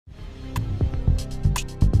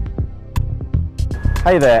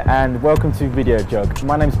Hey there and welcome to VideoJug.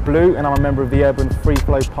 My name's Blue and I'm a member of the Urban Free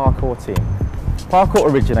Flow Parkour team.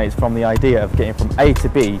 Parkour originates from the idea of getting from A to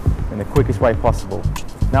B in the quickest way possible.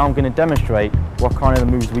 Now I'm going to demonstrate what kind of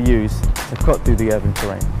the moves we use to cut through the urban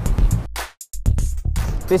terrain.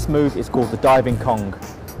 This move is called the diving Kong.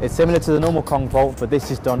 It's similar to the normal Kong vault, but this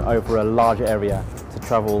is done over a larger area to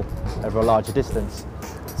travel over a larger distance.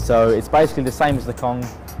 So it's basically the same as the Kong,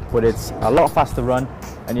 but it's a lot faster run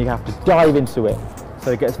and you have to dive into it.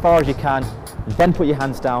 So get as far as you can, then put your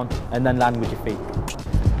hands down and then land with your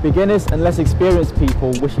feet. Beginners and less experienced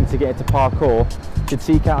people wishing to get into parkour should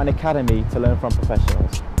seek out an academy to learn from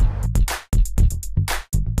professionals.